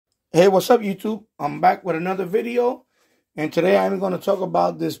Hey, what's up, YouTube? I'm back with another video, and today I'm going to talk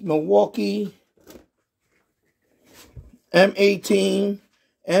about this Milwaukee M18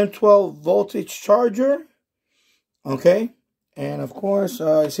 M12 voltage charger. Okay, and of course,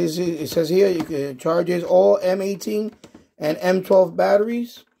 it says here you can charge all M18 and M12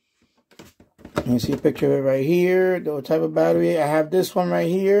 batteries. You see a picture right here, the type of battery. I have this one right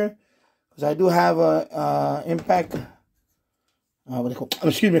here because I do have a impact.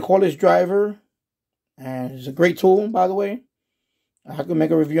 Cordless driver, and it's a great tool, by the way. I could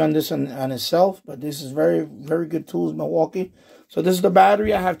make a review on this on itself, but this is very good tools, Milwaukee. So this is the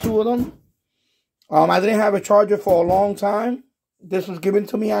battery. I have two of them. I didn't have a charger for a long time. This was given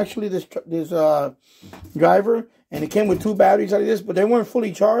to me, actually, this driver, and it came with two batteries like this, but they weren't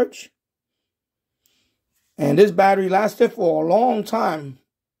fully charged. And this battery lasted for a long time.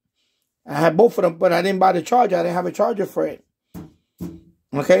 I had both of them, but I didn't buy the charger. I didn't have a charger for it.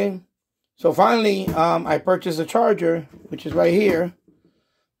 Okay, so finally, I purchased a charger, which is right here.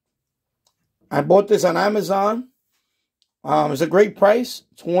 I bought this on Amazon. It's a great price,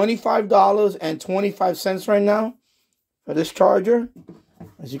 $25.25 right now for this charger.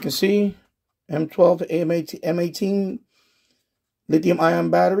 As you can see, M12 M18 lithium ion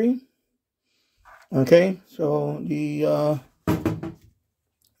battery. Okay, so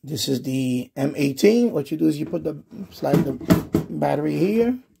this is the M18. What you do is you put slide the battery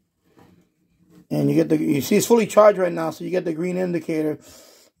here, and you get you see it's fully charged right now, so you get the green indicator.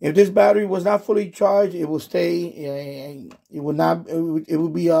 If this battery was not fully charged, it will stay, it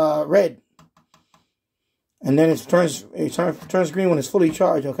would be red, and then it turns green when it's fully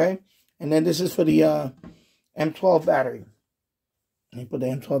charged. Okay, and then this is for the M12 battery. You put the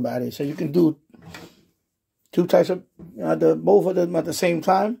M12 battery, so you can do two types of both of them at the same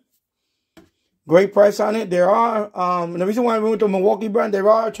time. Great price on it. There are and the reason why I went with the Milwaukee brand, there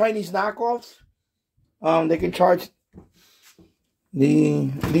are Chinese knockoffs. They can charge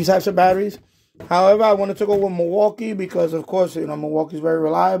these types of batteries. However, I wanted to go with Milwaukee because, of course, Milwaukee is very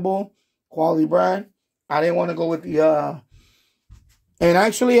reliable, quality brand. I didn't want to go with the and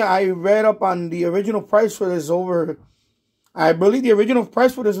actually I read up on the original price for this I believe the original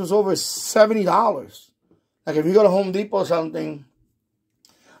price for this was over $70. Like if you go to Home Depot or something,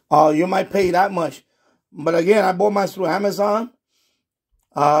 you might pay that much. But again, I bought mine through Amazon.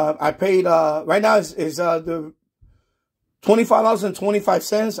 I paid, right now it's the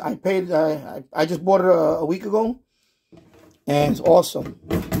 $25.25. I paid, I just bought it a week ago. And it's awesome.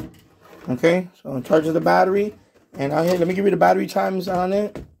 Okay, so it charges the battery. And let me give you the battery times on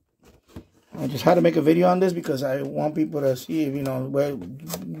it. I just had to make a video on this because I want people to see if,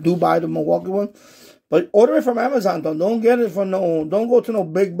 do buy the Milwaukee one. But order it from Amazon, though. Don't get it from don't go to no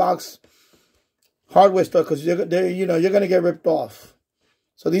big box hardware store because you're gonna get ripped off.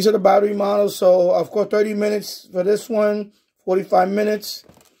 So these are the battery models. So of course 30 minutes for this one, 45 minutes.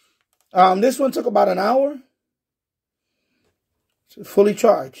 This one took about an hour. So fully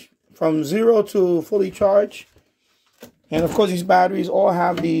charged. From 0 to fully charged. And of course these batteries all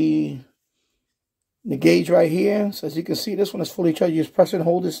have the gauge right here. So as you can see, this one is fully charged. You just press and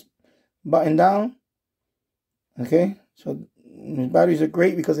hold this button down. Okay, so these batteries are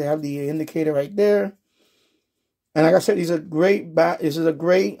great because they have the indicator right there. And like I said, this is a great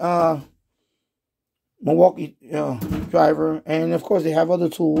Milwaukee driver. And of course, they have other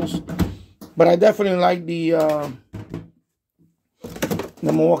tools. But I definitely like the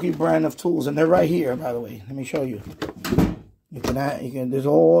Milwaukee brand of tools. And they're right here, by the way. Let me show you. There's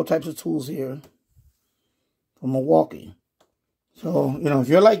all types of tools here from Milwaukee. So, if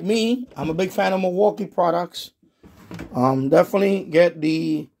you're like me, I'm a big fan of Milwaukee products. Definitely get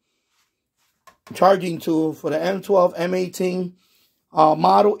the charging tool for the M12 M18.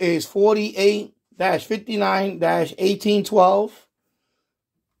 Model is 48-59-1812.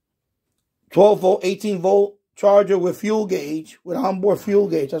 12-volt, 18-volt charger with fuel gauge, with onboard fuel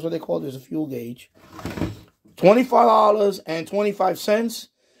gauge. That's what they call this, a fuel gauge. $25.25.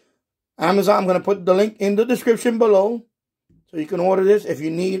 Amazon, I'm going to put the link in the description below. So you can order this if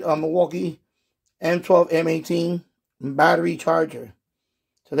you need a Milwaukee M12 M18 battery charger.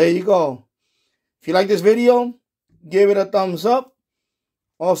 So there you go. If you like this video, give it a thumbs up.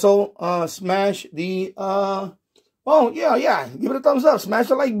 Also, smash the, give it a thumbs up. Smash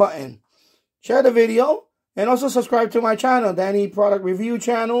the like button. Share the video. And also subscribe to my channel, Danny Product Review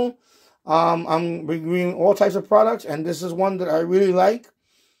channel. I'm reviewing all types of products. And this is one that I really like.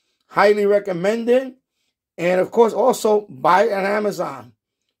 Highly recommended. And of course, also buy it on Amazon.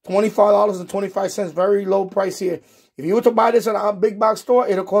 $25.25, very low price here. If you were to buy this at a big box store,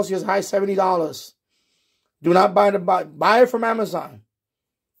 it'll cost you as high as $70. Do not buy it from Amazon.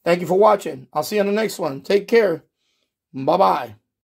 Thank you for watching. I'll see you on the next one. Take care. Bye-bye.